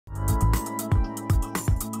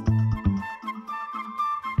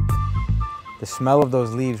The smell of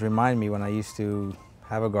those leaves remind me when I used to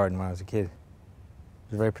have a garden when I was a kid.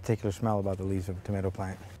 There's a very particular smell about the leaves of a tomato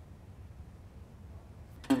plant.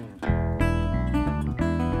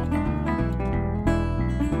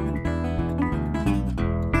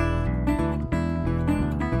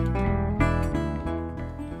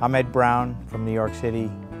 I'm Ed Brown from New York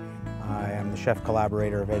City. I am the chef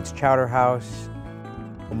collaborator of Ed's Chowder House.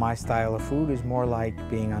 My style of food is more like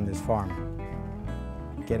being on this farm.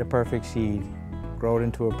 Get a perfect seed, grow it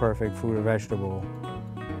into a perfect fruit or vegetable,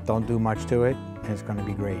 don't do much to it, and it's going to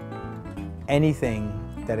be great. Anything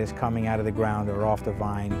that is coming out of the ground or off the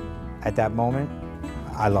vine at that moment,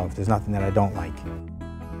 I love. There's nothing that I don't like.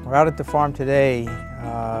 We're out at the farm today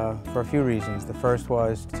for a few reasons. The first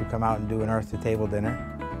was to come out and do an Earth to Table dinner.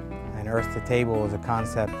 And Earth to Table is a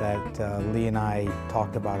concept that Lee and I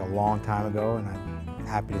talked about a long time ago, and I'm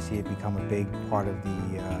happy to see it become a big part of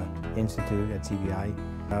the Institute at CBI.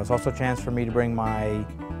 It was also a chance for me to bring my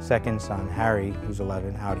second son, Harry, who's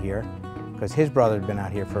 11, out here, because his brother had been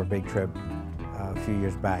out here for a big trip a few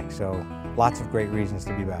years back. So lots of great reasons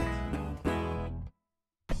to be back.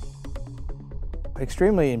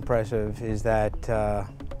 Extremely impressive is that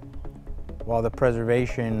while the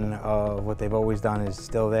preservation of what they've always done is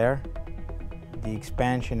still there, the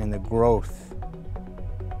expansion and the growth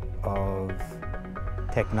of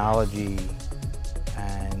technology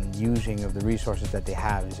and using of the resources that they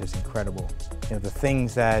have is just incredible. You know, the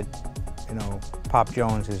things that, Pop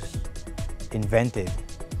Jones has invented.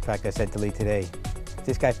 In fact, I said to Lee today, if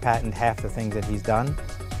this guy patented half the things that he's done,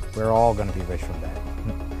 we're all going to be rich from that.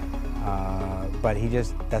 But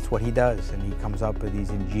that's what he does, and he comes up with these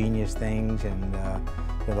ingenious things, and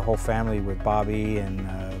the whole family with Bobby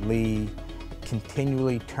and Lee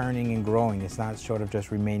continually turning and growing. It's not sort of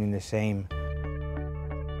just remaining the same.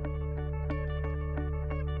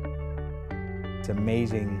 It's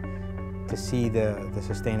amazing to see the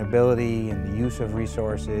sustainability and the use of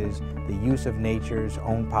resources, the use of nature's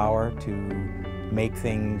own power to make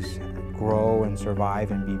things grow and survive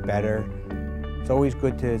and be better. It's always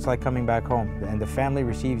good it's like coming back home, and the family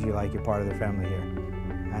receives you like you're part of their family here.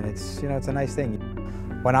 And it's a nice thing.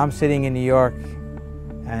 When I'm sitting in New York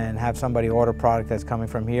and have somebody order product that's coming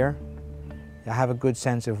from here, I have a good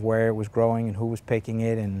sense of where it was growing and who was picking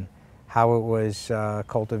it and how it was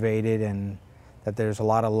cultivated, and that there's a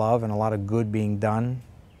lot of love and a lot of good being done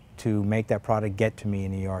to make that product get to me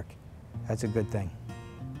in New York. That's a good thing.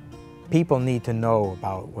 People need to know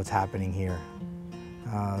about what's happening here.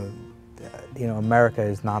 America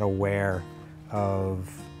is not aware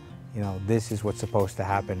of, this is what's supposed to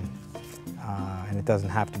happen. And it doesn't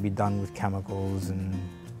have to be done with chemicals and,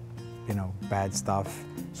 bad stuff.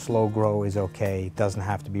 Slow grow is okay. It doesn't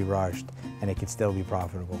have to be rushed, and it can still be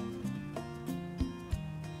profitable.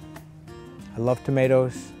 I love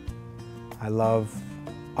tomatoes. I love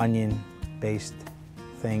onion-based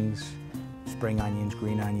things. Spring onions,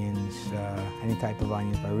 green onions, any type of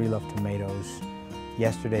onions, but I really love tomatoes.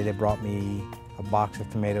 Yesterday they brought me a box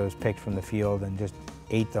of tomatoes picked from the field and just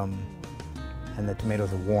ate them, and the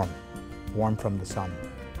tomatoes are warm from the sun.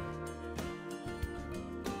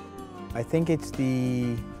 I think it's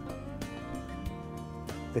the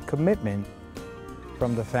commitment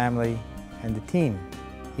from the family and the team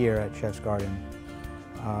here at Chef's Garden.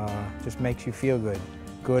 Just makes you feel good.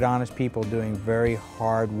 Good, honest people doing very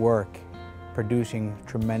hard work, producing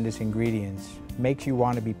tremendous ingredients, makes you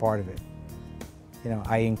want to be part of it.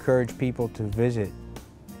 I encourage people to visit.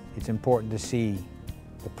 It's important to see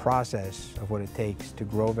the process of what it takes to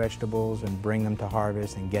grow vegetables and bring them to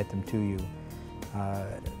harvest and get them to you.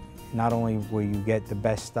 Not only will you get the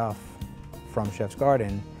best stuff from Chef's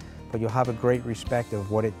Garden, but you'll have a great respect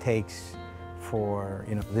of what it takes for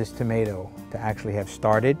this tomato to actually have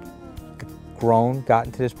started, grown, gotten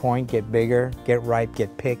to this point, get bigger, get ripe,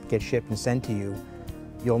 get picked, get shipped and sent to you.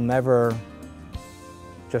 You'll never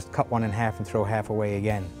just cut one in half and throw half away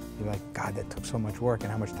again. You're like, God, that took so much work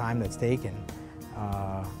and how much time that's taken.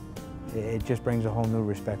 It just brings a whole new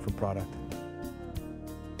respect for product.